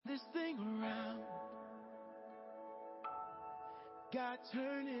God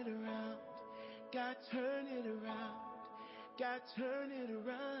turn it around. God turn it around. God turn it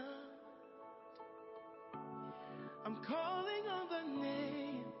around. I'm calling on the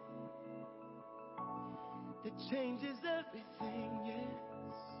name that changes everything,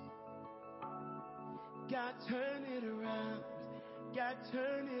 yes. God turn it around. God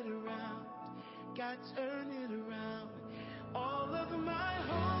turn it around. God turn it around. All of my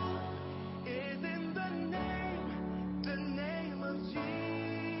hope is in the name of Jesus.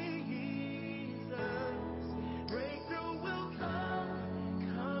 Breakthrough will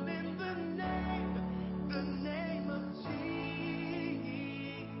come in the name of Jesus.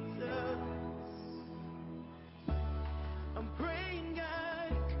 I'm praying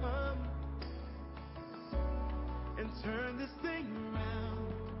God come and turn this thing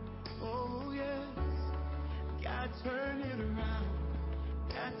around. Oh yes, God turn it around.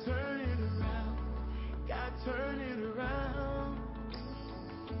 God turn it around. God turn it around.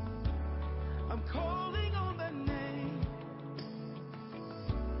 I'm calling on the name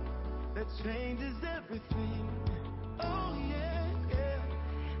that changes everything. Oh yeah, yeah.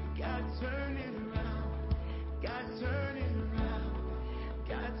 God turn it around. God turn it around.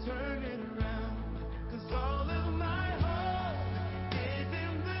 God turn it around. 'Cause all of my hope is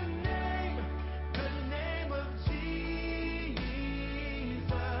in the name of Jesus.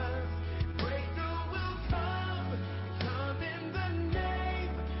 Breakthrough will come in the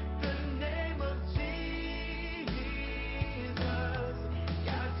name of Jesus.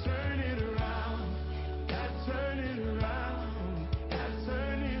 God turn it around. God turn it around. God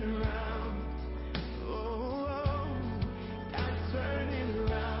turn it around. Oh, God turn it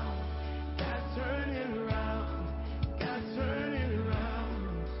around. God turn it around. God turn it around.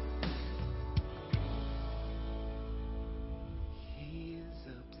 He is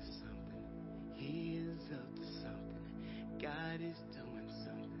up to something. He is up to something. God is doing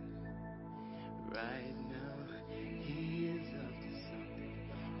something right now. He is up to something.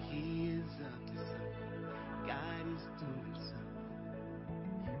 He is up to something. God is doing something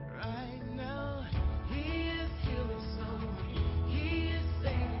right now. He is healing someone. He is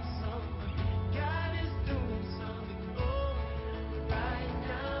saving someone. God is doing something. Oh, right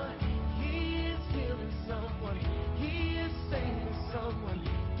now. He is healing someone. He is saving someone.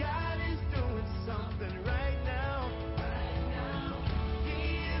 God is doing something right now. Right now. He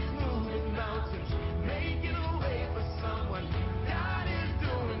is moving mountains, making a way for someone. God is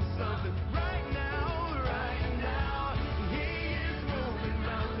doing something right now. Right now. He is moving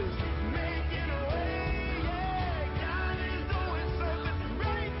mountains, making a way. Yeah, God is doing something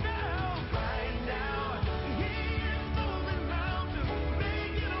right now. Right now. He is moving mountains,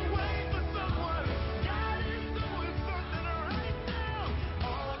 making a way for someone. God is doing something right now.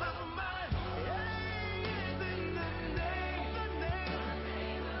 All of my is in the name of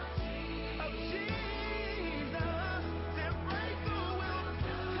Jesus. That breakthrough will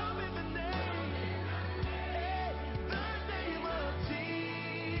come in the name of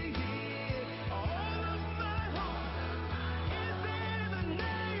Jesus. All of my hope is in the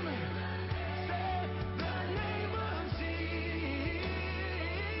name. Say the name of Jesus.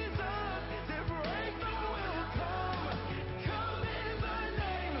 That breakthrough will come in the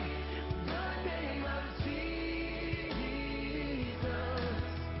name of Jesus.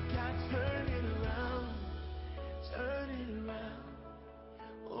 God turn it around. Turn it around.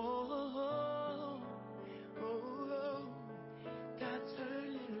 Oh, God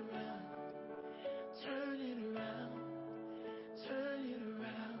turn it around. Turn it around. Turn it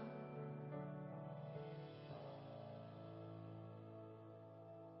around.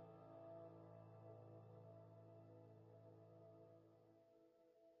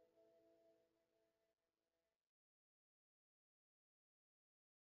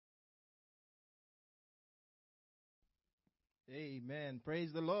 Amen.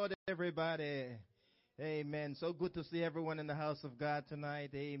 Praise the Lord, everybody. Amen. So good to see everyone in the house of God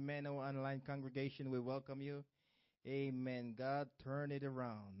tonight. Amen. Our online congregation, we welcome you. Amen. God, turn it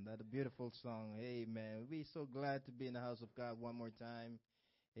around. That a beautiful song. Amen. We're so glad to be in the house of God one more time.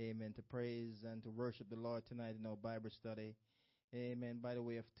 Amen. To praise and to worship the Lord tonight in our Bible study. Amen. By the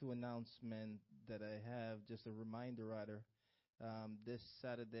way, I have two announcements that I have, just a reminder rather. This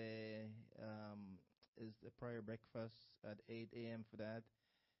Saturday is the prayer breakfast at 8 a.m. for that.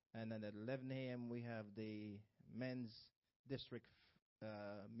 And then at 11 a.m. we have the men's district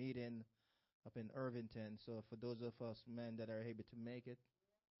meeting up in Irvington. So for those of us men that are able to make it,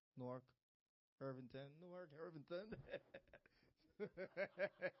 Newark, Irvington.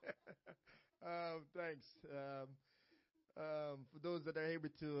 Thanks. For those that are able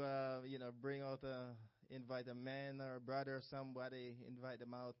to, bring out invite a man or a brother or somebody, invite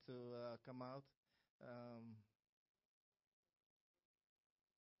them out to come out. Um,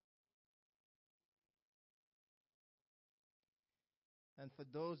 and for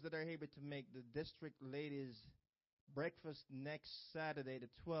those that are able to make the district ladies breakfast next Saturday, the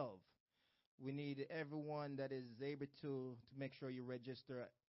 12th, we need everyone that is able to make sure you register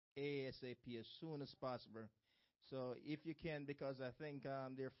ASAP as soon as possible. So if you can, because I think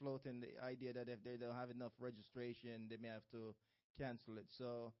they're floating the idea that if they don't have enough registration, they may have to cancel it.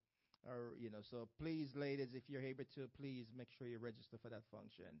 So, or so please, ladies, if you're able to, please make sure you register for that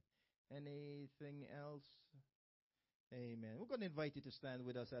function. Anything else? Amen. We're going to invite you to stand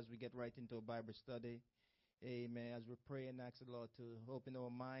with us as we get right into a Bible study. Amen. As we pray and ask the Lord to open our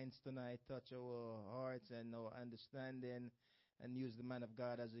minds tonight, touch our hearts and our understanding, and use the man of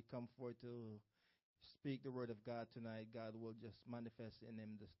God as he come forth to speak the word of God tonight. God will just manifest in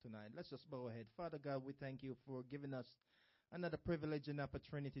him this tonight. Let's just bow our head. Father God, we thank you for giving us another privilege and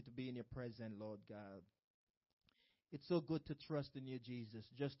opportunity to be in your presence, Lord God. It's so good to trust in you, Jesus,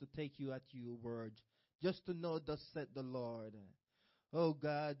 just to take you at your word, just to know thus said the Lord. Oh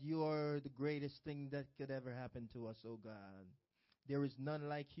God, you are the greatest thing that could ever happen to us, oh God. There is none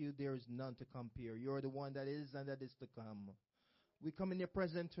like you, there is none to compare. You are the one that is and that is to come. We come in your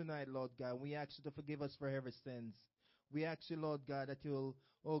presence tonight, Lord God. We ask you to forgive us for every sins. We ask you, Lord God, that you'll,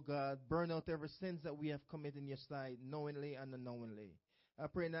 oh God, burn out every sins that we have committed in your sight, knowingly and unknowingly. I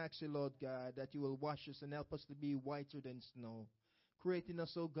pray and ask you, Lord God, that you will wash us and help us to be whiter than snow. Creating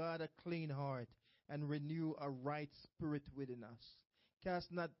us, oh God, a clean heart and renew a right spirit within us.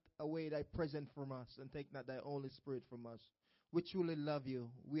 Cast not away thy presence from us, and take not thy Holy Spirit from us. We truly love you.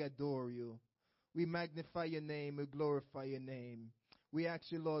 We adore you. We magnify your name. We glorify your name. We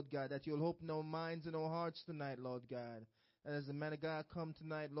ask you, Lord God, that you'll open our minds and our hearts tonight, Lord God. And as the man of God come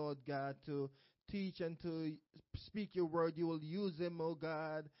tonight, Lord God, to teach and to speak your word, you will use him, oh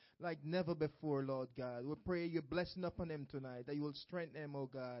God, like never before, Lord God. We pray your blessing upon him tonight, that you will strengthen him, oh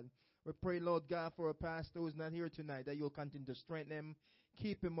God. We pray, Lord God, for a pastor who is not here tonight, that you'll continue to strengthen him.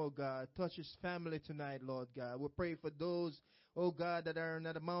 Keep him, oh God. Touch his family tonight, Lord God. We pray for those, oh God, that are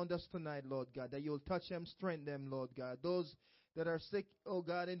not among us tonight, Lord God, that you'll touch them, strengthen them, Lord God. Those that are sick, oh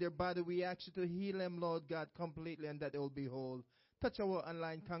God, in their body, we ask you to heal them, Lord God, completely, and that they will be whole. Touch our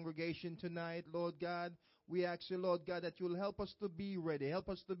online congregation tonight, Lord God. We ask you, Lord God, that you will help us to be ready. Help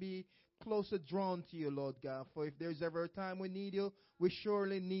us to be closer drawn to you, Lord God. For if there's ever a time we need you, we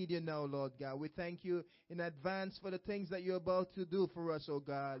surely need you now, Lord God. We thank you in advance for the things that you're about to do for us, oh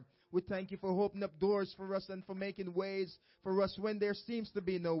God. We thank you for opening up doors for us and for making ways for us when there seems to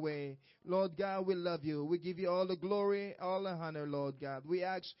be no way. Lord God, we love you. We give you all the glory, all the honor, Lord God. We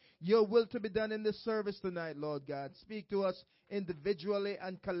ask your will to be done in this service tonight, Lord God. Speak to us individually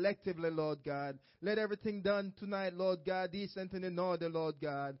and collectively, Lord God. Let everything done tonight, Lord God, decent and in order, Lord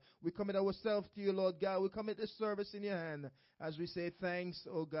God. We commit ourselves to you, Lord God. We commit this service in your hand as we say thanks,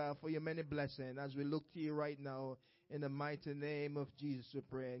 oh God, for your many blessings. As we look to you right now, in the mighty name of Jesus, we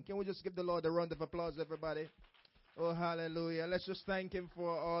pray. And can we just give the Lord a round of applause, everybody? Oh, hallelujah. Let's just thank him for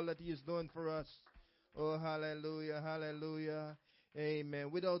all that he is doing for us. Oh, hallelujah, hallelujah.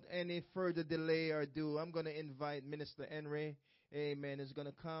 Amen. Without any further delay or ado, I'm going to invite Minister Henry. Amen. He's going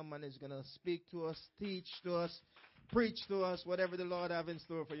to come and he's going to speak to us, teach to us, preach to us, whatever the Lord have in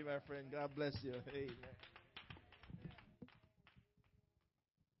store for you, my friend. God bless you. Amen.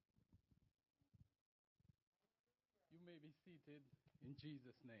 You may be seated in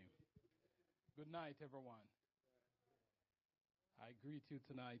Jesus' name. Good night, everyone. I greet you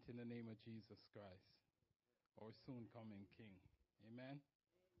tonight in the name of Jesus Christ, our soon coming King. Amen.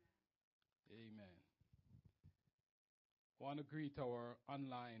 Amen. I want to greet our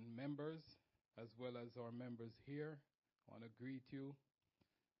online members as well as our members here. I want to greet you.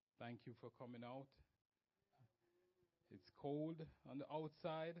 Thank you for coming out. It's cold on the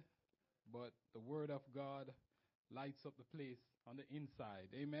outside, but the word of God lights up the place on the inside.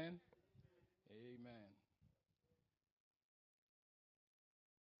 Amen. Amen.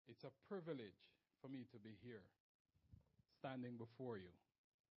 It's a privilege for me to be here, standing before you.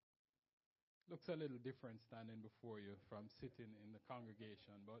 Looks a little different standing before you from sitting in the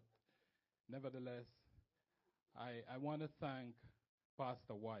congregation, but nevertheless, I want to thank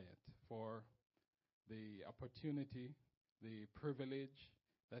Pastor Wyatt for the opportunity, the privilege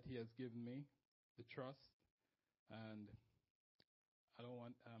that he has given me, the trust, and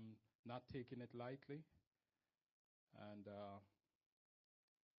I'm not taking it lightly, and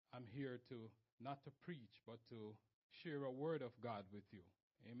I'm here to not to preach, but to share a word of God with you.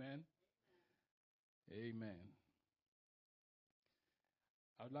 Amen? Amen.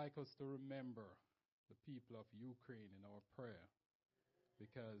 I'd like us to remember the people of Ukraine in our prayer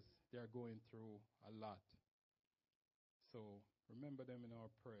because they're going through a lot. So remember them in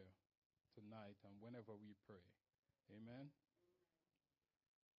our prayer tonight and whenever we pray. Amen.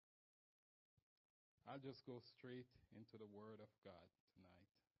 I'll just go straight into the Word of God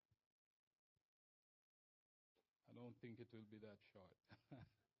tonight. I don't think it will be that short.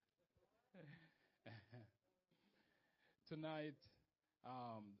 Tonight,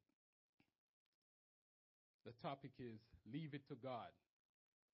 the topic is Leave It to God.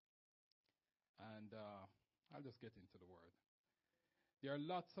 And I'll just get into the Word. There are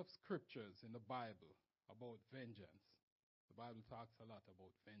lots of scriptures in the Bible about vengeance. The Bible talks a lot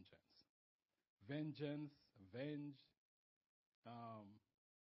about vengeance. Vengeance, avenge,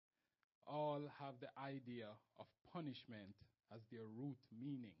 all have the idea of punishment as their root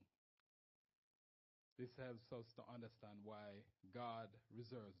meaning. This helps us to understand why God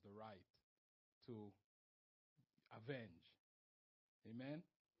reserves the right to avenge. Amen?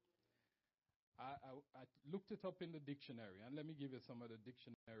 I looked it up in the dictionary, and let me give you some of the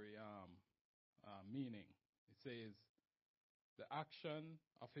dictionary meaning. It says, the action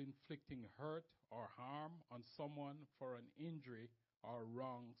of inflicting hurt or harm on someone for an injury or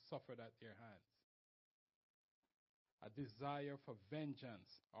wrong suffered at their hands. A desire for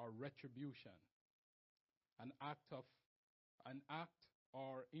vengeance or retribution. An act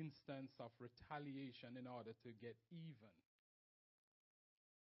or instance of retaliation in order to get even.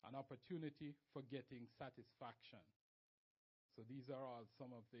 An opportunity for getting satisfaction. So these are all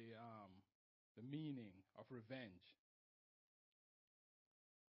some of the meaning of revenge.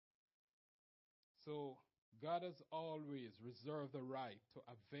 So God has always reserved the right to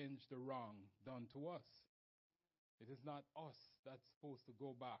avenge the wrong done to us. It is not us that's supposed to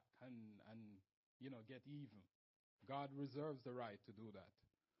go back and get even. God reserves the right to do that.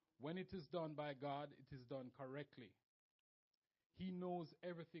 When it is done by God, it is done correctly. He knows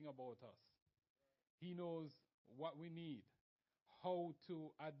everything about us. He knows what we need, how to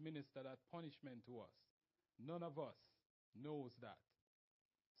administer that punishment to us. None of us knows that.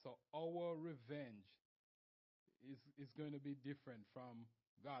 So our revenge is going to be different from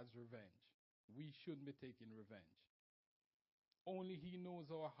God's revenge. We shouldn't be taking revenge. Only He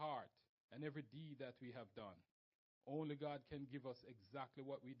knows our heart and every deed that we have done. Only God can give us exactly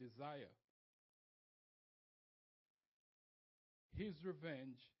what we desire. His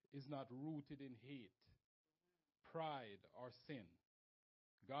revenge is not rooted in hate, pride, or sin.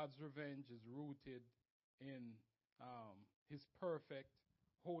 God's revenge is rooted in His perfect,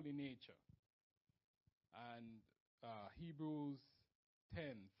 holy nature. And Hebrews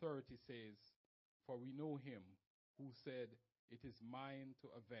 10:30 says, for we know Him who said, it is mine to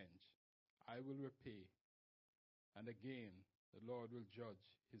avenge. I will repay. And again, the Lord will judge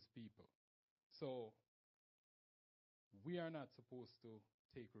His people. So, we are not supposed to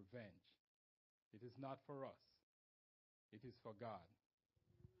take revenge. It is not for us. It is for God.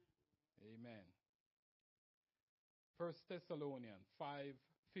 Amen. 1 Thessalonians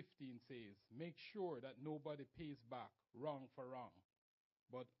 5:15 says, make sure that nobody pays back wrong for wrong,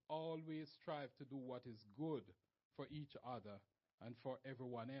 but always strive to do what is good for each other and for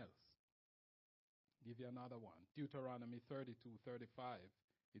everyone else. Give you another one. Deuteronomy 32:35.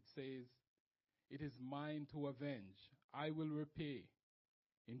 It says, it is mine to avenge. I will repay.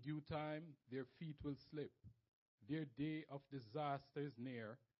 In due time, their feet will slip. Their day of disaster is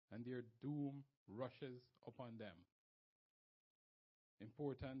near, and their doom rushes upon them.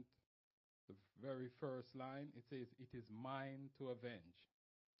 Important, the very first line, it says, it is mine to avenge.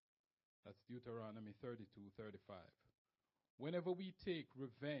 That's Deuteronomy 32:35. Whenever we take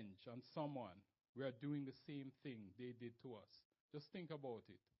revenge on someone, we are doing the same thing they did to us. Just think about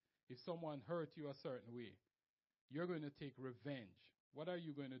it. If someone hurt you a certain way, you're going to take revenge. What are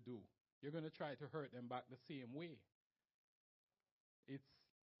you going to do? You're going to try to hurt them back the same way.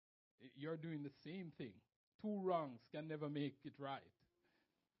 You're doing the same thing. Two wrongs can never make it right.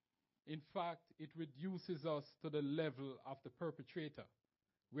 In fact, it reduces us to the level of the perpetrator.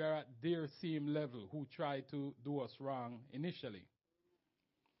 We are at their same level who tried to do us wrong initially.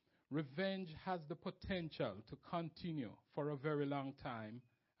 Revenge has the potential to continue for a very long time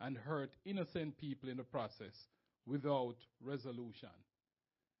and hurt innocent people in the process without resolution.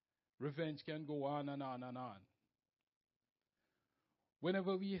 Revenge can go on and on and on.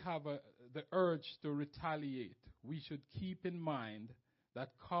 Whenever we have the urge to retaliate, we should keep in mind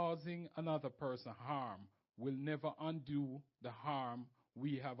that causing another person harm will never undo the harm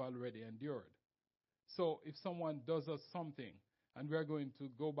we have already endured. So if someone does us something and we're going to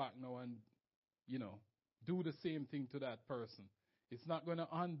go back now and, do the same thing to that person, it's not going to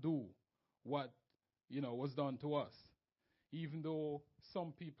undo what, was done to us. Even though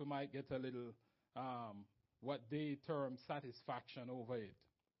some people might get a little, what they term satisfaction over it.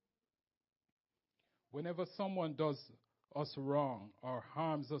 Whenever someone does us wrong or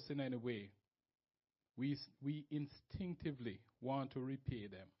harms us in any way, we instinctively want to repay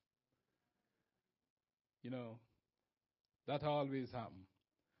them. That always happens.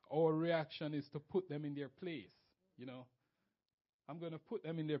 Our reaction is to put them in their place. I'm going to put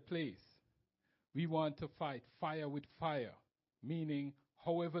them in their place. We want to fight fire with fire, meaning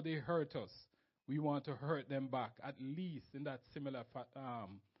however they hurt us, we want to hurt them back, at least in that similar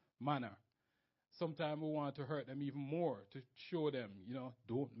manner. Sometimes we want to hurt them even more to show them,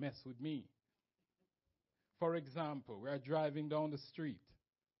 don't mess with me. For example, we are driving down the street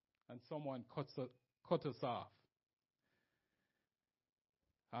and someone cut us off.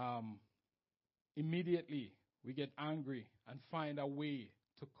 Immediately, we get angry and find a way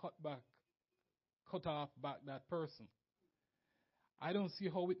to cut off back that person. I don't see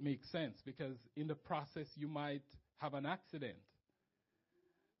how it makes sense, because in the process you might have an accident.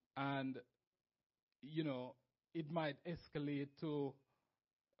 And, it might escalate to,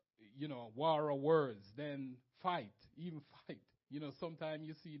 war of words, then even fight. Sometimes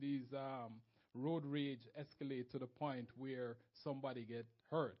you see these road rage escalate to the point where somebody get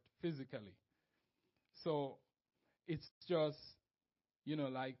hurt physically. So it's just,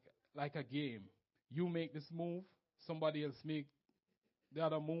 like a game. You make this move, somebody else make the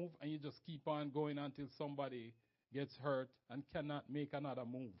other move, and you just keep on going until somebody gets hurt and cannot make another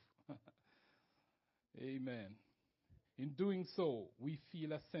move. Amen. In doing so, we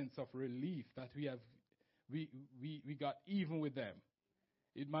feel a sense of relief that we got even with them.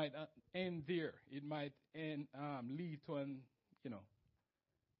 It might end there. It might lead to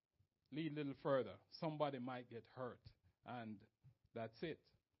lead a little further. Somebody might get hurt, and that's it.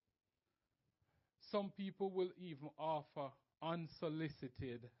 Some people will even offer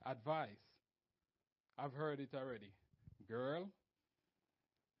unsolicited advice. I've heard it already. Girl,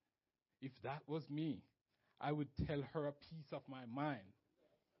 if that was me, I would tell her a piece of my mind.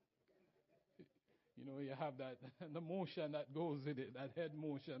 You have that, the motion that goes with it, that head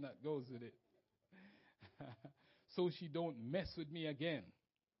motion that goes with it. So she don't mess with me again.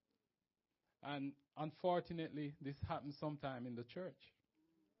 And unfortunately, this happens sometime in the church.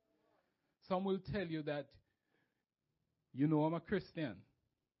 Some will tell you that, I'm a Christian,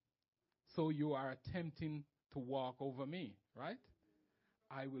 so you are attempting to walk over me, right?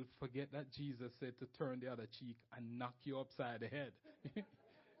 I will forget that Jesus said to turn the other cheek and knock you upside the head.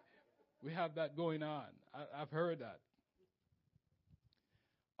 We have that going on. I've heard that.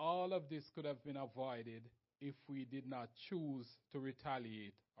 All of this could have been avoided if we did not choose to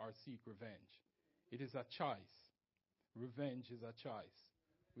retaliate or seek revenge. It is a choice. Revenge is a choice.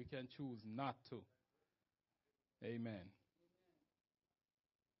 We can choose not to. Amen.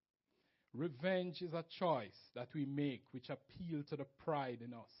 Revenge is a choice that we make which appeal to the pride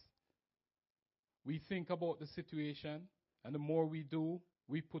in us. We think about the situation, and the more we do,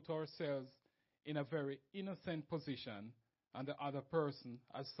 we put ourselves in a very innocent position, and the other person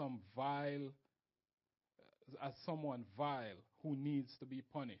as someone vile who needs to be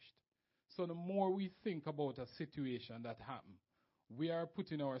punished. So the more we think about a situation that happened, we are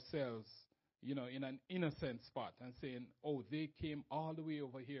putting ourselves, in an innocent spot and saying, oh, they came all the way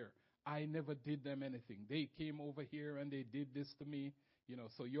over here. I never did them anything. They came over here and they did this to me.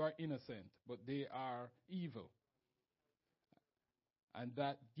 So you are innocent, but they are evil. And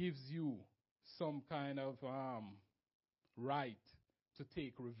that gives you some kind of right to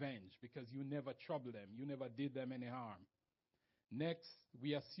take revenge, because you never troubled them. You never did them any harm. Next,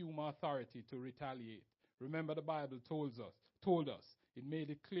 we assume authority to retaliate. Remember, the Bible told us, it made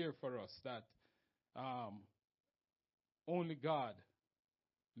it clear for us that only God,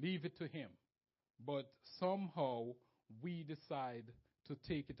 leave it to Him. But somehow we decide to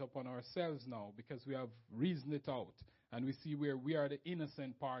take it upon ourselves now, because we have reasoned it out. And we see where we are the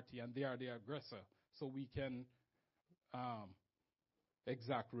innocent party and they are the aggressor. So we can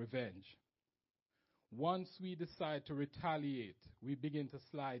exact revenge. Once we decide to retaliate, we begin to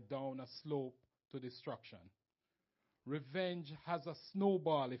slide down a slope to destruction. Revenge has a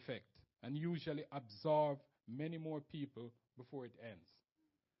snowball effect and usually absorbs many more people before it ends.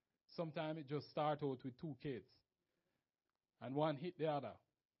 Sometimes it just starts out with two kids. And one hit the other.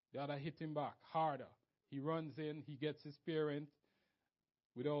 The other hit him back harder. He runs in, he gets his parent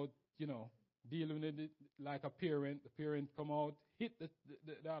without, dealing with it like a parent. The parent come out, hit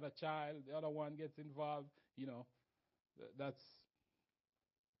the other child, the other one gets involved. That's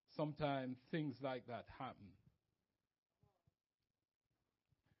sometimes things like that happen.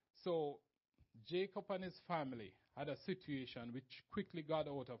 So Jacob and his family had a situation which quickly got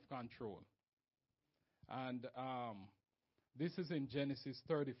out of control. And this is in Genesis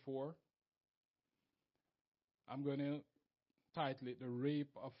 34. I'm going to title it The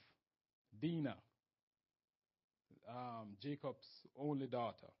Rape of Dinah, Jacob's only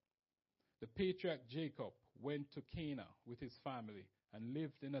daughter. The patriarch Jacob went to Canaan with his family and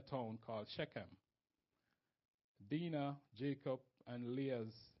lived in a town called Shechem. Dinah, Jacob, and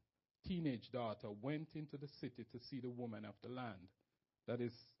Leah's teenage daughter went into the city to see the woman of the land, that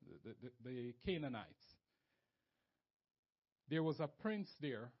is, the Canaanites. There was a prince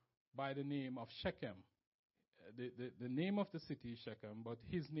there by the name of Shechem. The name of the city is Shechem, but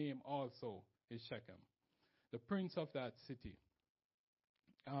his name also is Shechem. The prince of that city.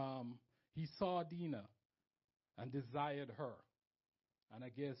 He saw Dinah and desired her. And I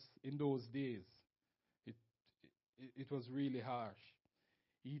guess in those days, it was really harsh.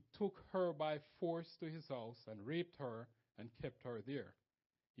 He took her by force to his house and raped her and kept her there.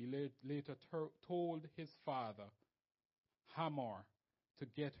 He later told his father, Hamor, to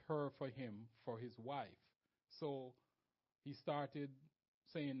get her for him for his wife. So he started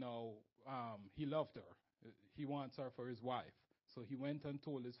saying now he loved her. He wants her for his wife. So he went and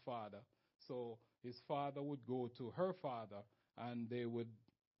told his father. So his father would go to her father and they would,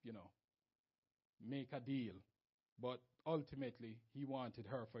 make a deal. But ultimately, he wanted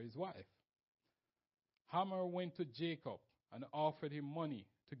her for his wife. Hamor went to Jacob and offered him money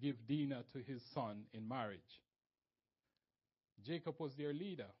to give Dinah to his son in marriage. Jacob was their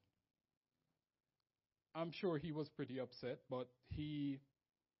leader. I'm sure he was pretty upset, but he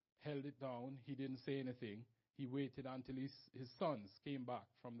held it down. He didn't say anything. He waited until his sons came back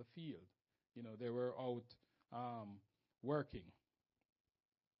from the field. They were out working.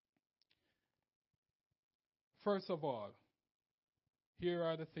 First of all, here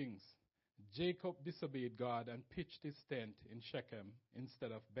are the things. Jacob disobeyed God and pitched his tent in Shechem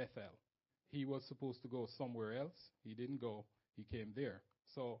instead of Bethel. He was supposed to go somewhere else. He didn't go. He came there.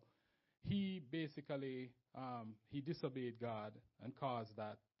 So he basically, he disobeyed God and caused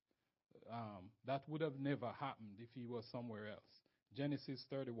that. That would have never happened if he was somewhere else. Genesis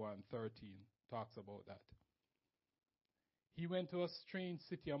 31:13 talks about that. He went to a strange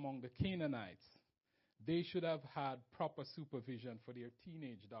city among the Canaanites. They should have had proper supervision for their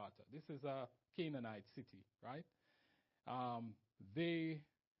teenage daughter. This is a Canaanite city, right? They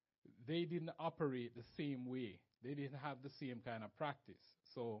didn't operate the same way. They didn't have the same kind of practice.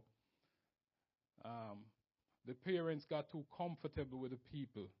 So the parents got too comfortable with the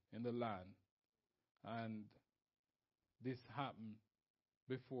people in the land. And this happened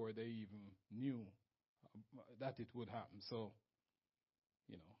before they even knew that it would happen. So,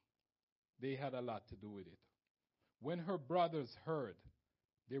 they had a lot to do with it. When her brothers heard,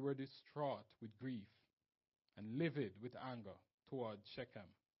 they were distraught with grief and livid with anger toward Shechem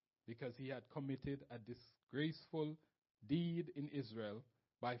because he had committed a disgraceful deed in Israel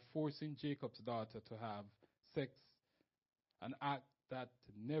by forcing Jacob's daughter to have sex, an act that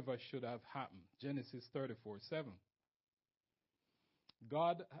never should have happened. Genesis 34:7.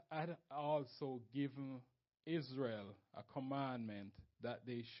 God had also given Israel a commandment that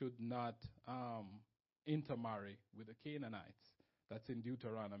they should not intermarry with the Canaanites. That's in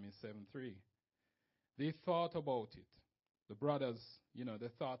Deuteronomy 7:3. They thought about it. The brothers, they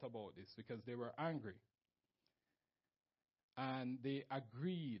thought about this because they were angry. And they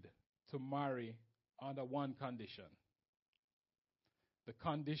agreed to marry under one condition. The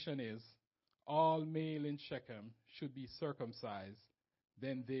condition is all male in Shechem should be circumcised,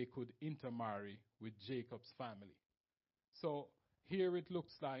 then they could intermarry with Jacob's family. So here it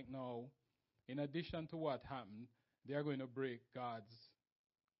looks like now, in addition to what happened, they are going to break God's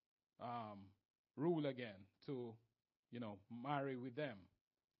rule again to, marry with them.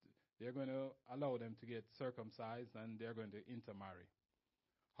 They're going to allow them to get circumcised and they're going to intermarry.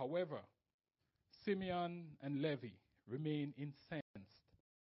 However, Simeon and Levi remain incensed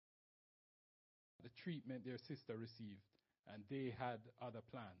at the treatment their sister received, and they had other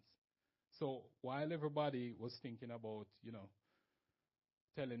plans. So while everybody was thinking about,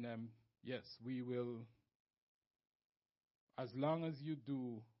 telling them, yes, we will, as long as you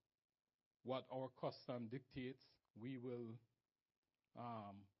do what our custom dictates, we will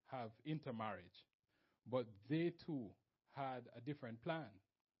have intermarriage. But they too had a different plan.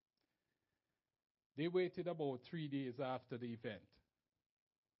 They waited about 3 days after the event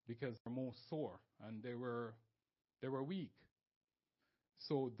because they were most sore and they were weak.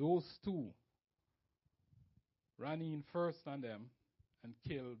 So those two ran in first on them and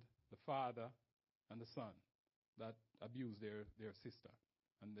killed the father and the son that abused their sister.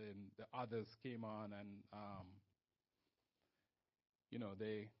 And then the others came on and,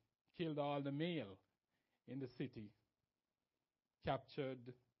 they killed all the male in the city,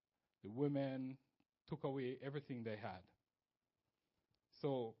 captured the women, took away everything they had.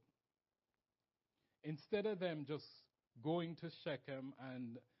 So instead of them just going to Shechem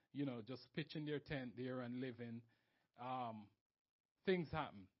and, just pitching their tent there and living, things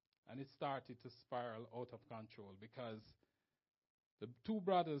happened. And it started to spiral out of control because the two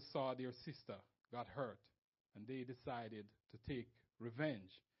brothers saw their sister got hurt and they decided to take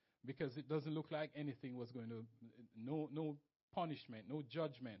revenge because it doesn't look like anything was going to, no punishment, no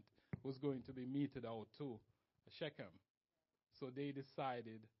judgment was going to be meted out to Shechem. So they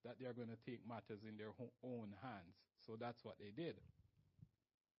decided that they are going to take matters in their own hands. So that's what they did.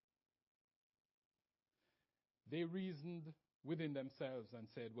 They reasoned within themselves and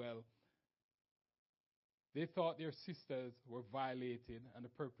said, well, they thought their sisters were violated and the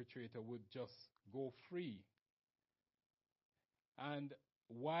perpetrator would just go free. And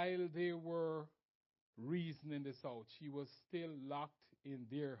while they were reasoning this out, she was still locked in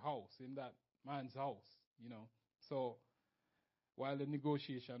their house, in that man's house, So while the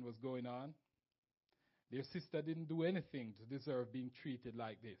negotiation was going on, their sister didn't do anything to deserve being treated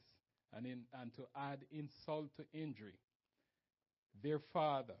like this. And to add insult to injury, their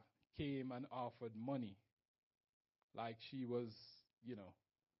father came and offered money like she was,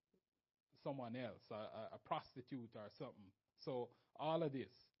 someone else, a prostitute or something. So all of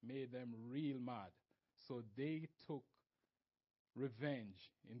this made them real mad. So they took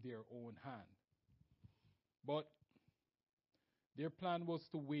revenge in their own hand. But their plan was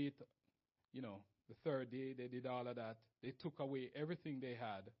to wait, the third day. They did all of that. They took away everything they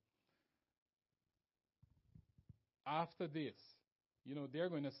had. After this, they're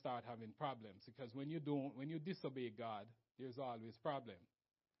going to start having problems because when you disobey God, there's always problem.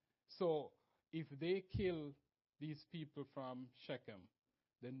 So if they kill these people from Shechem,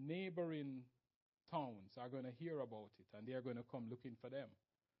 the neighboring towns are going to hear about it and they are going to come looking for them.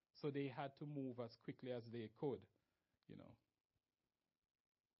 So they had to move as quickly as they could,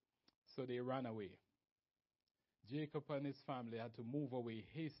 So they ran away. Jacob and his family had to move away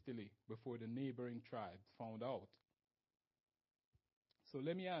hastily before the neighboring tribes found out. So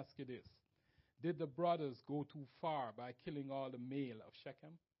let me ask you this. Did the brothers go too far by killing all the male of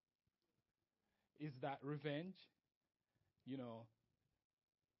Shechem? Is that revenge?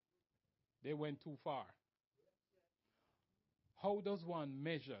 They went too far. How does one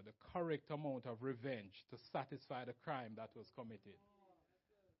measure the correct amount of revenge to satisfy the crime that was committed?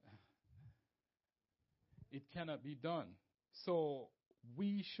 It cannot be done. So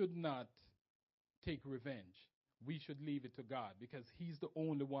we should not take revenge. We should leave it to God because He's the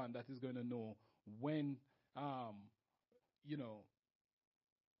only one that is going to know when, the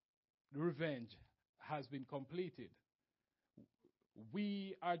revenge has been completed.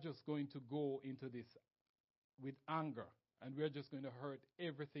 We are just going to go into this with anger and we're just going to hurt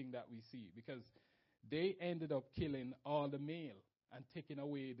everything that we see because they ended up killing all the male and taking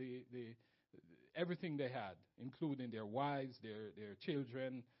away the everything they had, including their wives, their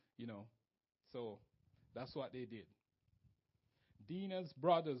children, So that's what they did. Dinah's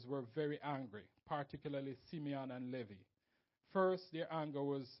brothers were very angry, particularly Simeon and Levi. First, their anger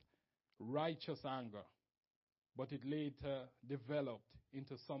was righteous anger, but it later developed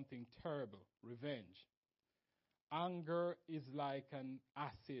into something terrible, revenge. Anger is like an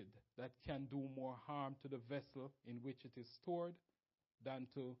acid that can do more harm to the vessel in which it is stored than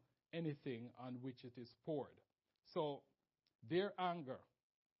to anything on which it is poured. So their anger,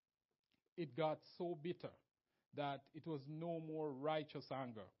 it got so bitter that it was no more righteous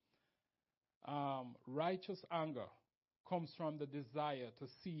anger. Righteous anger comes from the desire to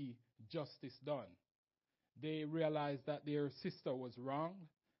see justice done. They realized that their sister was wrong,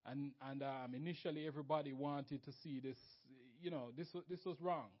 and initially everybody wanted to see this, this was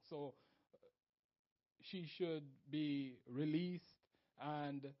wrong. So she should be released,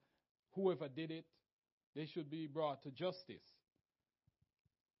 and whoever did it, they should be brought to justice.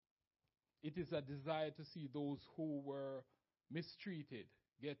 It is a desire to see those who were mistreated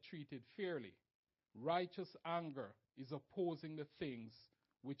get treated fairly. Righteous anger is opposing the things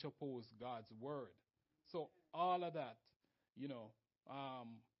which oppose God's word. So all of that,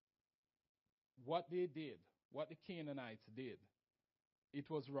 what they did, what the Canaanites did, it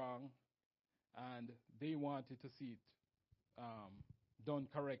was wrong, and they wanted to see it done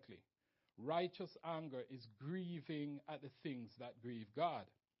correctly. Righteous anger is grieving at the things that grieve God.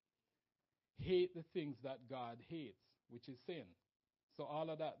 Hate the things that God hates, which is sin. So all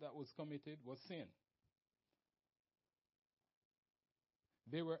of that was committed was sin.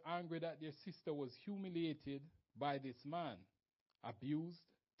 They were angry that their sister was humiliated by this man, abused,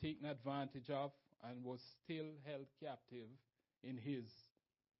 taken advantage of, and was still held captive in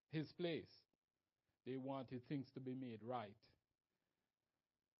his place. They wanted things to be made right.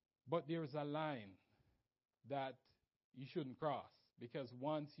 But there's a line that you shouldn't cross, because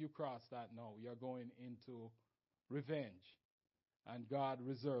once you cross that, no, you're going into revenge. And God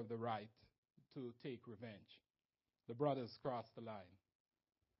reserved the right to take revenge. The brothers crossed the line.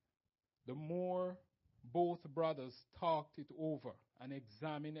 The more both brothers talked it over and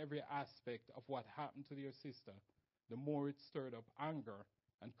examined every aspect of what happened to their sister, the more it stirred up anger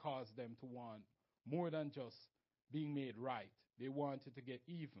and caused them to want more than just being made right. They wanted to get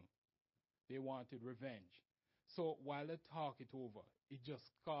even. They wanted revenge. So while they talk it over, it just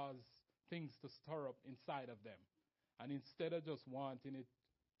caused things to stir up inside of them. And instead of just wanting it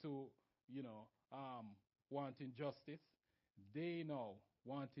to, wanting justice, they now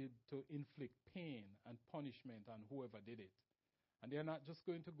wanted to inflict pain and punishment on whoever did it. And they're not just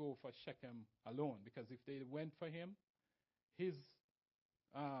going to go for Shechem alone, because if they went for him, his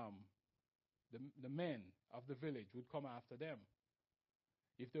the men of the village would come after them.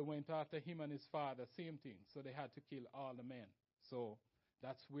 If they went after him and his father, same thing. So they had to kill all the men. So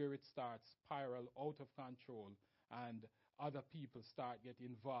that's where it starts spiral out of control, and other people start getting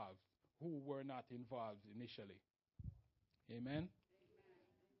involved who were not involved initially. Amen?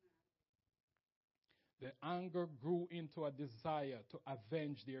 The anger grew into a desire to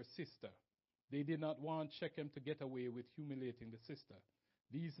avenge their sister. They did not want Shechem to get away with humiliating the sister.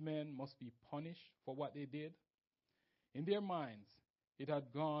 These men must be punished for what they did. In their minds, it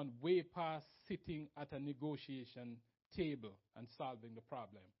had gone way past sitting at a negotiation table and solving the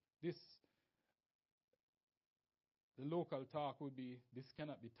problem. The local talk would be, this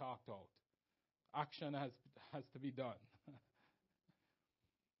cannot be talked out. Action has to be done.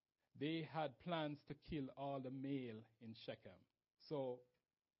 They had plans to kill all the male in Shechem. So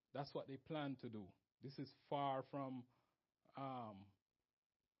that's what they planned to do. This is far from, I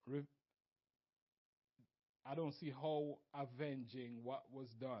don't see how avenging what was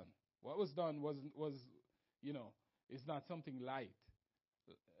done. What was done was it's not something light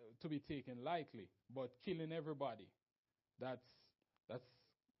to be taken lightly, but killing everybody, that's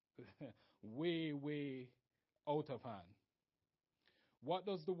way, way out of hand. What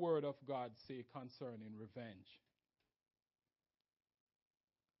does the word of God say concerning revenge?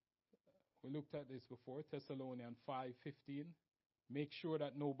 We looked at this before, Thessalonians 5:15. Make sure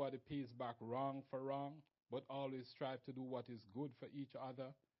that nobody pays back wrong for wrong, but always strive to do what is good for each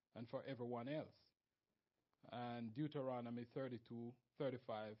other and for everyone else. And Deuteronomy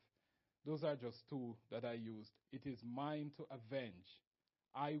 32:35. Those are just two that I used. It is mine to avenge.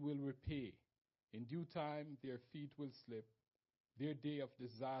 I will repay. In due time, their feet will slip. Their day of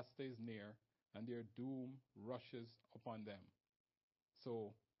disaster is near, and their doom rushes upon them.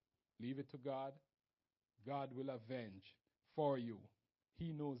 So, leave it to God. God will avenge for you.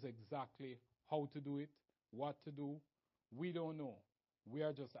 He knows exactly how to do it, what to do. We don't know. We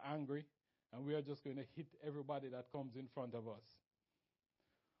are just angry, and we are just going to hit everybody that comes in front of us.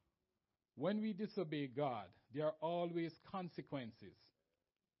 When we disobey God, there are always consequences.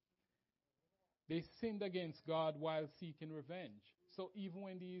 They sinned against God while seeking revenge. So even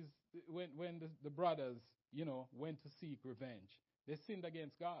when the brothers, went to seek revenge, they sinned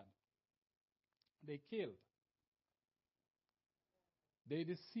against God. They killed. They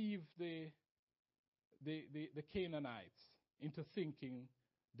deceived the Canaanites into thinking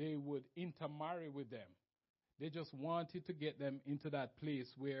they would intermarry with them. They just wanted to get them into that place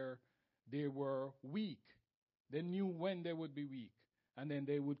where they were weak. They knew when they would be weak. And then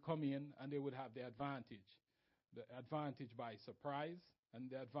they would come in and they would have the advantage. The advantage by surprise, and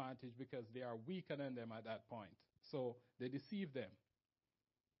the advantage because they are weaker than them at that point. So they deceived them.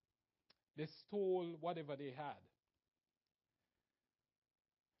 They stole whatever they had.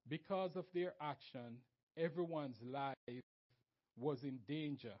 Because of their action, everyone's life was in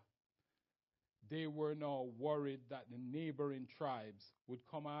danger. They were now worried that the neighboring tribes would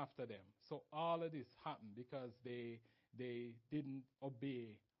come after them. So all of this happened because they didn't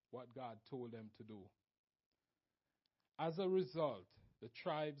obey what God told them to do. As a result, the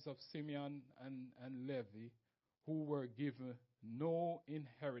tribes of Simeon and Levi, who were given no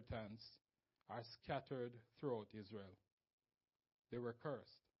inheritance, are scattered throughout Israel. They were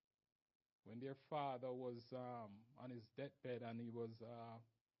cursed. When their father was on his deathbed and he was,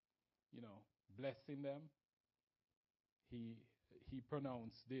 blessing them, he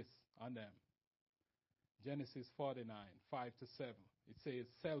pronounced this on them. Genesis 49, 5-7. It says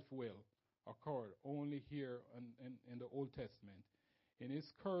self-will occurred only here in the Old Testament. In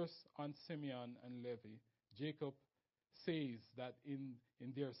his curse on Simeon and Levi, Jacob says that in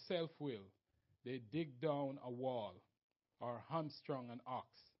their self-will, they dig down a wall or hamstrung an ox.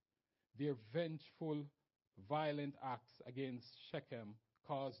 Their vengeful, violent acts against Shechem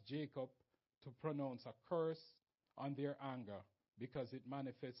caused Jacob to pronounce a curse on their anger because it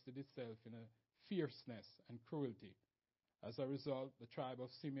manifested itself in a fierceness and cruelty. As a result, the tribe of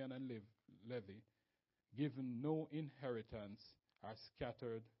Simeon and Levi, given no inheritance, are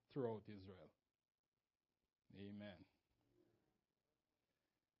scattered throughout Israel. Amen.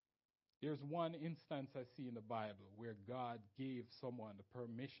 There's one instance I see in the Bible where God gave someone the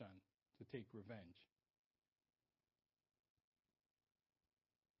permission to take revenge.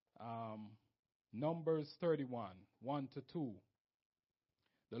 Numbers 31, 1 to 2.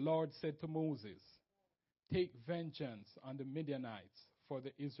 The Lord said to Moses, "Take vengeance on the Midianites for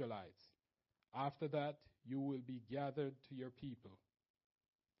the Israelites. After that, you will be gathered to your people."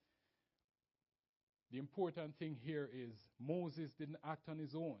 The important thing here is Moses didn't act on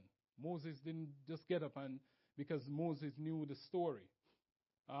his own. Moses didn't just get up and because Moses knew the story.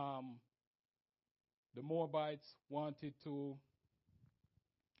 The Moabites wanted to,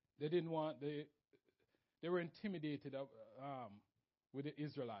 they were intimidated with the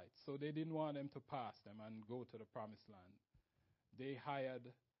Israelites, so they didn't want them to pass them and go to the promised land. They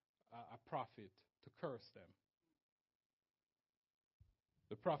hired a prophet to curse them.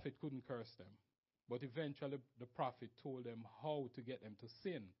 The prophet couldn't curse them, but eventually the prophet told them how to get them to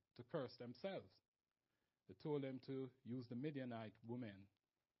sin, to curse themselves. They told them to use the Midianite women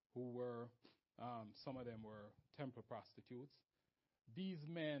who were, some of them were temple prostitutes. These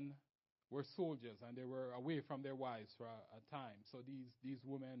men were soldiers and they were away from their wives for a time. So these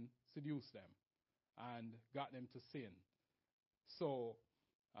women seduced them and got them to sin. So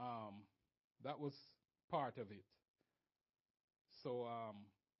that was part of it. So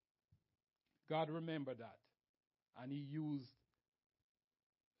God remembered that, and he used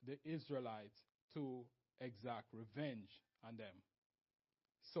the Israelites to exact revenge on them.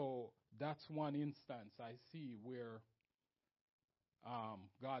 So that's one instance I see where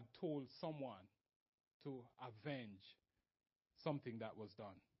God told someone to avenge something that was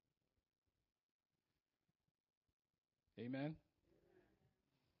done. Amen?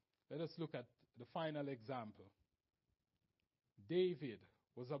 Let us look at the final example. David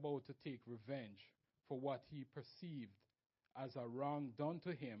was about to take revenge for what he perceived as a wrong done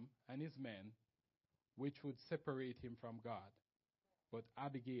to him and his men, which would separate him from God. But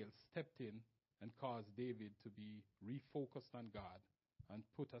Abigail stepped in and caused David to be refocused on God and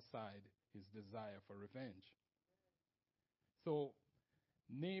put aside his desire for revenge. So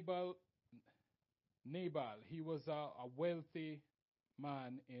Nabal, he was a wealthy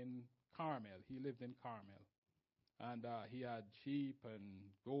man in Carmel. He lived in Carmel. And he had sheep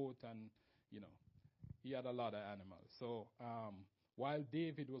and goat and, he had a lot of animals. So while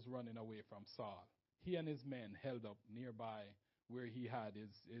David was running away from Saul, he and his men held up nearby where he had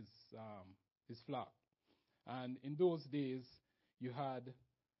his flock. And in those days, you had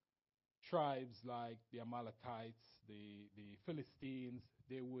tribes like the Amalekites, the Philistines.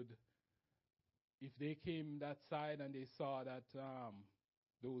 They would, if they came that side and they saw that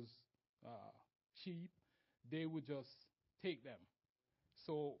those sheep, they would just take them.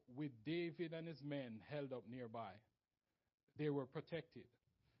 So with David and his men held up nearby, they were protected.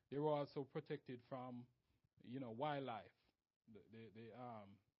 They were also protected from, wildlife, the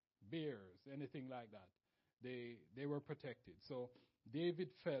bears, anything like that. They were protected. So David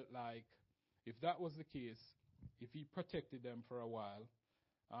felt like if that was the case, if he protected them for a while,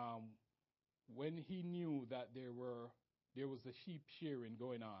 when he knew that there was a sheep shearing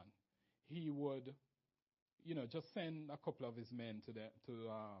going on, he would just send a couple of his men to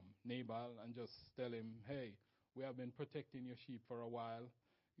Nabal and just tell him, "Hey, we have been protecting your sheep for a while.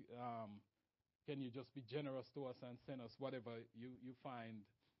 Can you just be generous to us and send us whatever you find,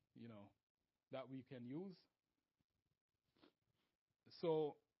 that we can use?"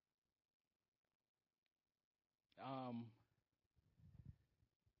 So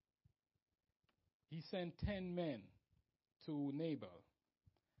he sent 10 men to Nabal,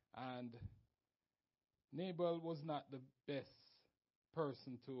 and Nabal was not the best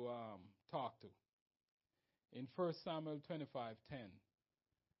person to talk to. In 1 Samuel 25:10,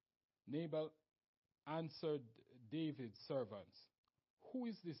 Nabal answered David's servants, "Who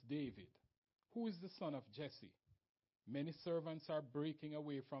is this David? Who is the son of Jesse? Many servants are breaking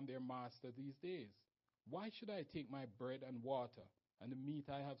away from their master these days. Why should I take my bread and water and the meat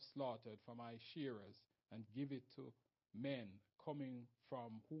I have slaughtered for my shearers and give it to men coming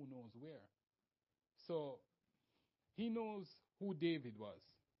from who knows where?" So He knows who David was.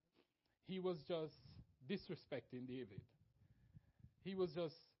 He was just disrespecting David. He was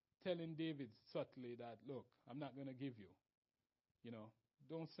just telling David subtly that, look, I'm not going to give you. You know,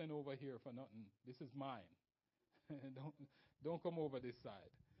 don't send over here for nothing. This is mine. don't come over this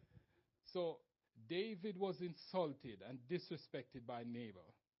side. So David was insulted and disrespected by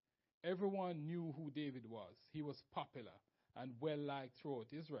Nabal. Everyone knew who David was. He was popular and well-liked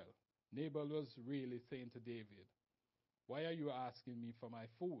throughout Israel. Nabal was really saying to David, why are you asking me for my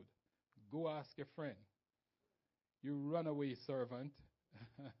food? Go ask a friend. You runaway servant.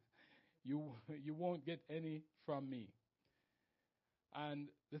 you won't get any from me. And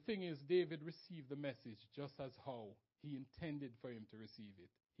the thing is, David received the message just as how he intended for him to receive it.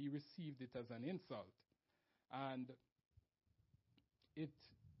 He received it as an insult, and it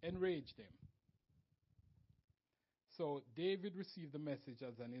enraged him. So David received the message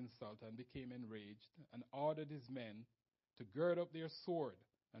as an insult and became enraged and ordered his men to gird up their sword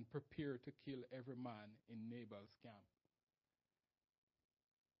and prepare to kill every man in Nabal's camp.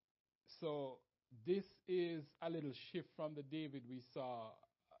 So this is a little shift from the David we saw,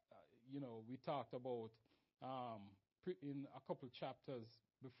 we talked about in a couple chapters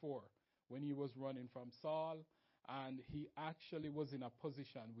before, when he was running from Saul, and he actually was in a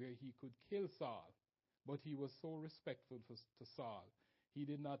position where he could kill Saul, but he was so respectful to Saul. He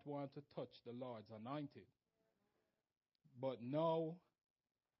did not want to touch the Lord's anointed. But now,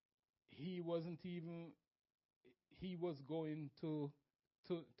 he was going to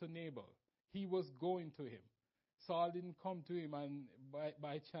Nabal. He was going to him. Saul didn't come to him, and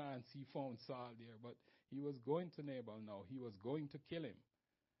by chance he found Saul there, but he was going to Nabal now. He was going to kill him.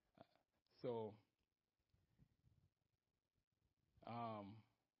 So,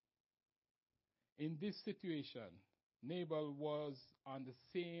 in this situation, Nabal was on the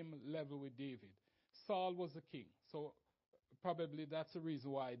same level with David. Saul was a king, so probably that's the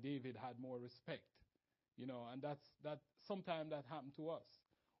reason why David had more respect. And that sometimes that happened to us.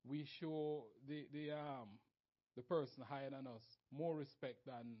 We show the person higher than us more respect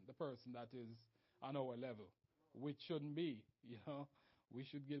than the person that is on our level, which shouldn't be. We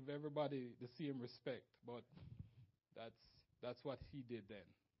should give everybody the same respect, but that's what he did then.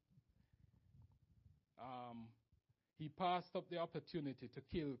 He passed up the opportunity to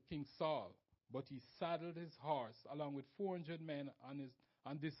kill King Saul, but he saddled his horse along with 400 men on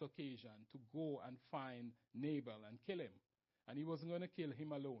this occasion to go and find Nabal and kill him. And he wasn't going to kill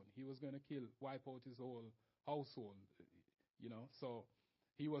him alone. He was going to wipe out his whole household, So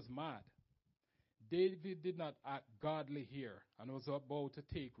he was mad. David did not act godly here and was about to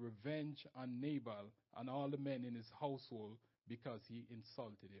take revenge on Nabal and all the men in his household because he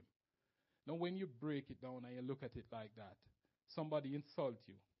insulted him. Now, when you break it down and you look at it like that, somebody insults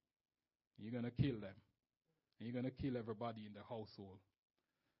you, you're going to kill them. And you're going to kill everybody in the household.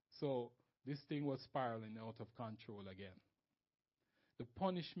 So this thing was spiraling out of control again. The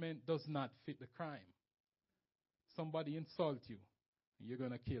punishment does not fit the crime. Somebody insults you, and you're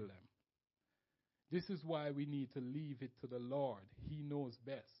going to kill them. This is why we need to leave it to the Lord. He knows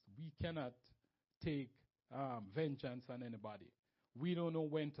best. We cannot take vengeance on anybody. We don't know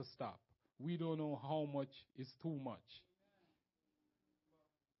when to stop. We don't know how much is too much.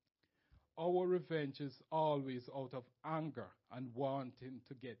 Our revenge is always out of anger and wanting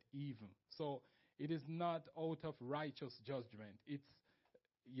to get even. So it is not out of righteous judgment. It's,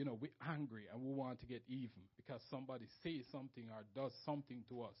 we're angry and we want to get even because somebody says something or does something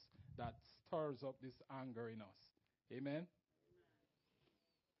to us that stirs up this anger in us. Amen?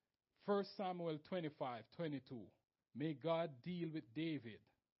 1 Samuel 25:22. May God deal with David,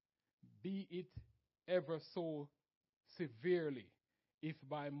 be it ever so severely, if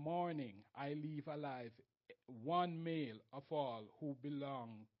by morning I leave alive one male of all who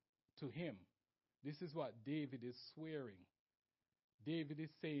belong to him. This is what David is swearing. David is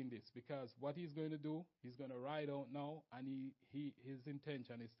saying this because what he's going to do, he's going to ride out now, and his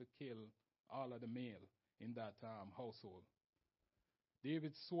intention is to kill all of the male in that household.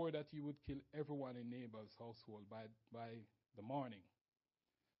 David swore that he would kill everyone in Nabal's household by the morning.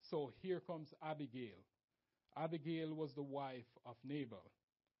 So here comes Abigail. Abigail was the wife of Nabal.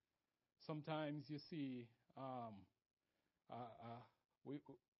 Sometimes you see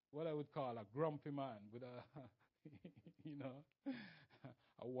what I would call a grumpy man with a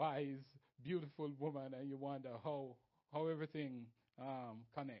wise, beautiful woman, and you wonder how everything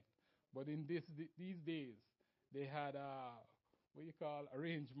connect. But in these days, they had what you call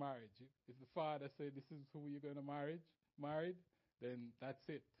arranged marriage. If the father said this is who you're going to married, then that's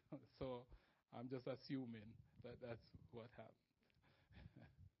it. So I'm just assuming that that's what happened.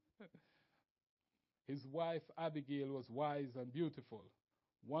 His wife Abigail was wise and beautiful.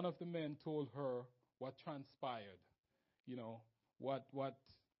 One of the men told her what transpired, you know, what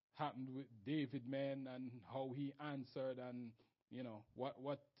happened with David men and how he answered and, you know,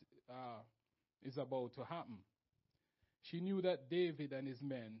 what is about to happen. She knew that David and his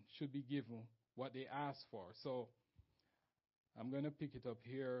men should be given what they asked for. So I'm going to pick it up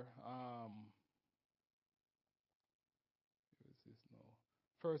here. Where is this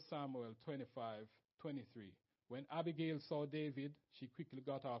now? 1 Samuel 25:23. When Abigail saw David, she quickly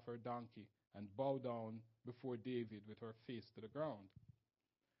got off her donkey and bowed down before David with her face to the ground.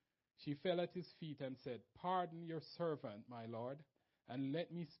 She fell at his feet and said, "Pardon your servant, my lord, and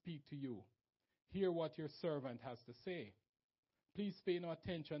let me speak to you. Hear what your servant has to say. Please pay no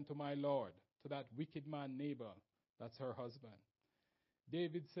attention to my lord, to that wicked man Nabal," that's her husband.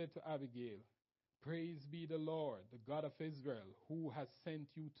 David said to Abigail, "Praise be the Lord, the God of Israel, who has sent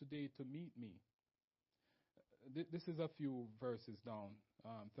you today to meet me." This is a few verses down,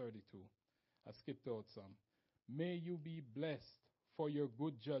 32. I skipped out some. "May you be blessed for your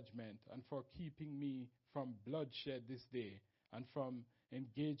good judgment and for keeping me from bloodshed this day and from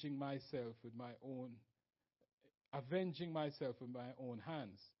avenging myself with my own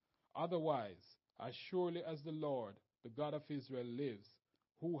hands. Otherwise, as surely as the Lord, the God of Israel lives,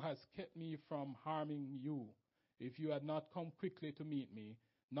 who has kept me from harming you, if you had not come quickly to meet me,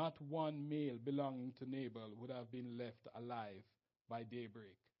 not one male belonging to Nabal would have been left alive by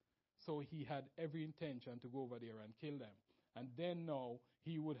daybreak." So he had every intention to go over there and kill them. And then now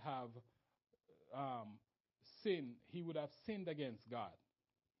he would have sinned against God.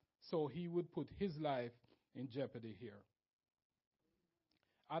 So he would put his life in jeopardy here.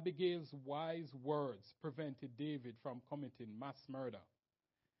 Abigail's wise words prevented David from committing mass murder.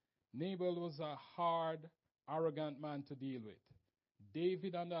 Nabal was a hard, arrogant man to deal with.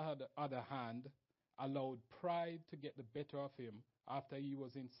 David, on the other hand, allowed pride to get the better of him after he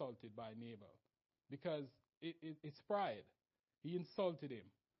was insulted by Nabal. Because it's pride. He insulted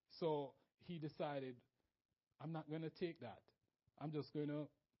him. So he decided, I'm not going to take that. I'm just going to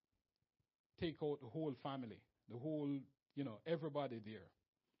take out the whole family, the whole, everybody there.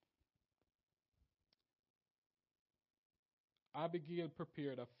 Abigail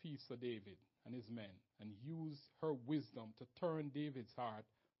prepared a feast for David and his men and used her wisdom to turn David's heart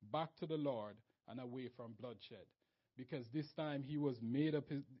back to the Lord and away from bloodshed. Because this time he was made up,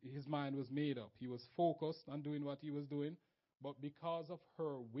 his mind was made up. He was focused on doing what he was doing. But because of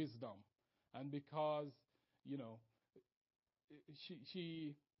her wisdom and because,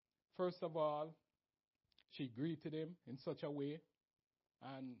 she first of all, she greeted him in such a way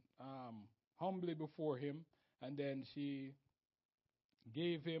and humbly before him. And then she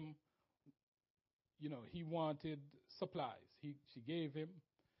gave him, he wanted supplies. She gave him,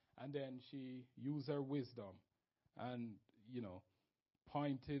 and then she used her wisdom and,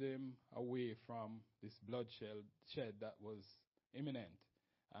 pointed him away from this bloodshed that was imminent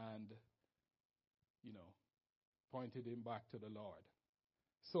and, pointed him back to the Lord.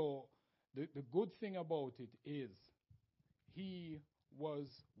 So the good thing about it is he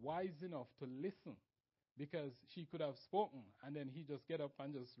was wise enough to listen, because she could have spoken and then he just get up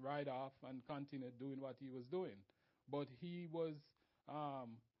and just ride off and continue doing what he was doing. But he was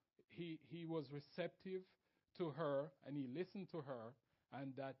receptive to her and he listened to her,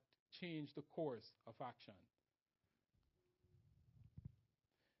 and that changed the course of action.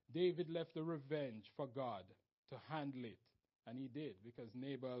 David left the revenge for God to handle it, and he did, because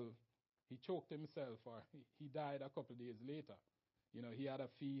Nabal, he choked himself, or he died a couple of days later. He had a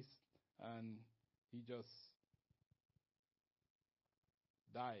feast and he just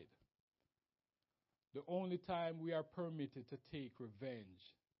died. The only time we are permitted to take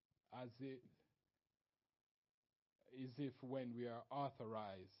revenge is if when we are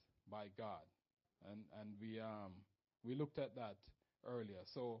authorized by God. And we looked at that earlier.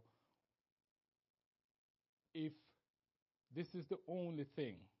 So if this is the only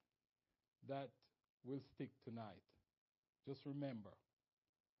thing that will stick tonight, just remember,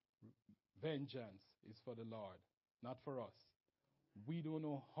 vengeance is for the Lord, not for us. We don't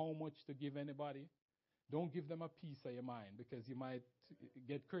know how much to give anybody. Don't give them a piece of your mind, because you might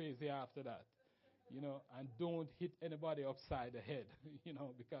get crazy after that. And don't hit anybody upside the head,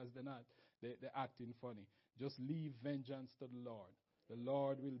 because they're acting funny. Just leave vengeance to the Lord. The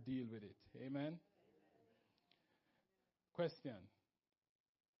Lord will deal with it. Amen? Question.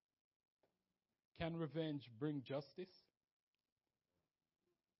 Can revenge bring justice?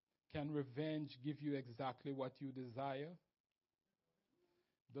 Can revenge give you exactly what you desire?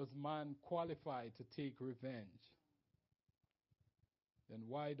 Does man qualify to take revenge? then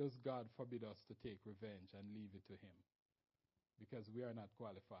why does God forbid us to take revenge and leave it to him? Because we are not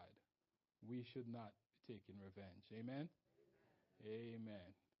qualified. We should not be taking revenge. Amen?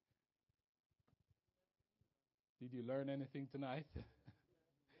 Amen. Did you learn anything tonight?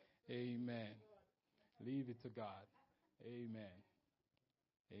 Amen. Leave it to God. Amen.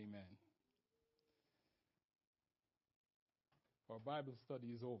 Amen. Our Bible study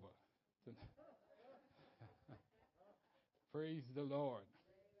is over. Praise the Lord.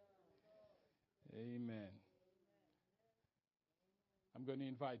 Amen. I'm going to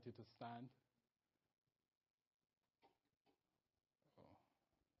invite you to stand. Oh.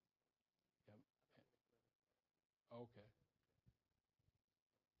 Yep. Okay.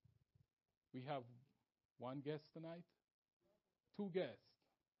 We have one guest tonight? Two guests.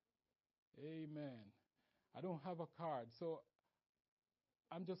 Amen. I don't have a card, so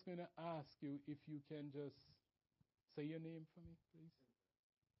I'm just going to ask you if you can just say your name for me, please.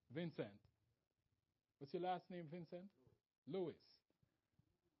 Vincent. What's your last name, Vincent? Lewis.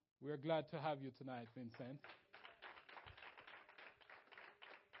 We're glad to have you tonight, Vincent.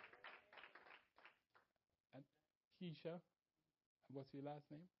 And Keisha. What's your last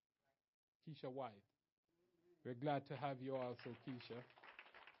name? Keisha White. We're glad to have you also, Keisha.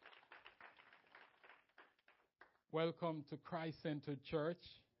 Welcome to Christ Centered Church,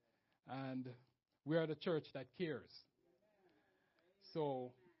 and we are the church that cares.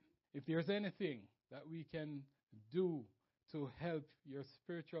 So if there's anything that we can do to help your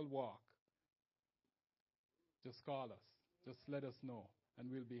spiritual walk, just call us. Just let us know, and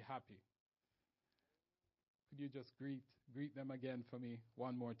we'll be happy. Could you just greet them again for me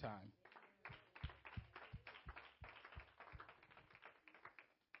one more time?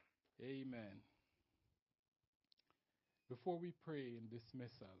 Amen. Before we pray in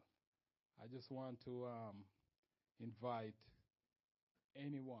dismissal, I just want to invite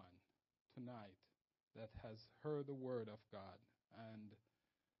anyone tonight that has heard the word of God and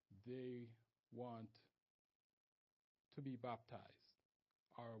they want to be baptized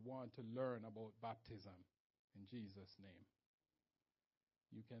or want to learn about baptism in Jesus' name.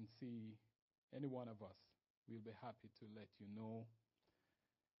 You can see any one of us. We'll be happy to let you know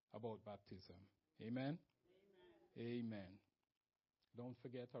about baptism. Amen? Amen. Don't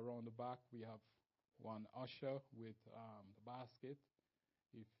forget, around the back we have one usher with the basket.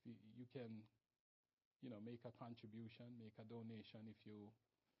 If you can, make a contribution, make a donation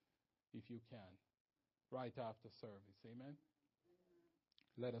if you can, right after service. Amen.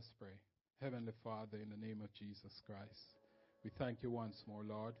 Let us pray. Heavenly Father, in the name of Jesus Christ, we thank you once more,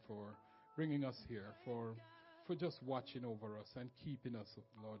 Lord, for bringing us here, for just watching over us and keeping us,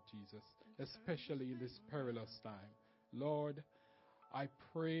 Lord Jesus, especially in this perilous time. Lord, I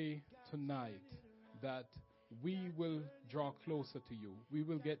pray tonight that we will draw closer to you. We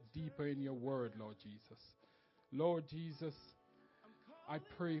will get deeper in your word, Lord Jesus. Lord Jesus, I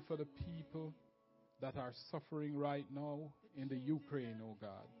pray for the people that are suffering right now in the Ukraine, oh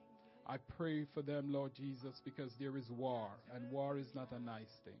God. I pray for them, Lord Jesus, because there is war, and war is not a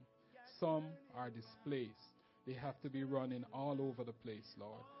nice thing. Some are displaced. They have to be running all over the place,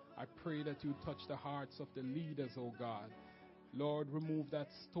 Lord. I pray that you touch the hearts of the leaders, oh God. Lord, remove that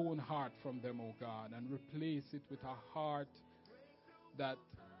stone heart from them, oh God, and replace it with a heart that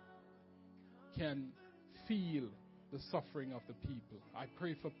can feel the suffering of the people. I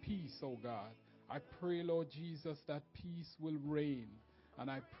pray for peace, oh God. I pray, Lord Jesus, that peace will reign. And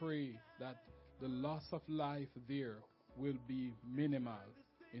I pray that the loss of life there will be minimal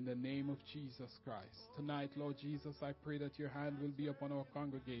in the name of Jesus Christ. Tonight, Lord Jesus, I pray that your hand will be upon our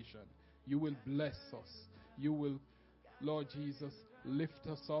congregation. You will bless us. You will, Lord Jesus, lift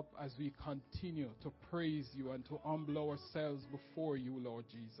us up as we continue to praise you and to humble ourselves before you, Lord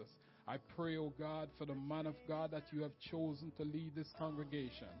Jesus. I pray, oh God, for the man of God that you have chosen to lead this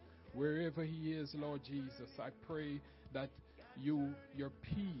congregation. Wherever he is, Lord Jesus, I pray that your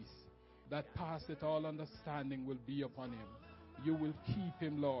peace that passeth all understanding will be upon him. You will keep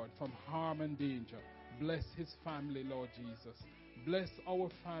him, Lord, from harm and danger. Bless his family, Lord Jesus. Bless our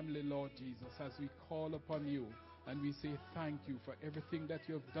family, Lord Jesus, as we call upon you. And we say thank you for everything that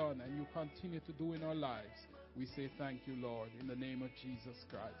you have done and you continue to do in our lives. We say thank you, Lord, in the name of Jesus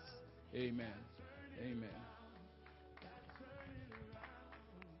Christ. Amen. Amen.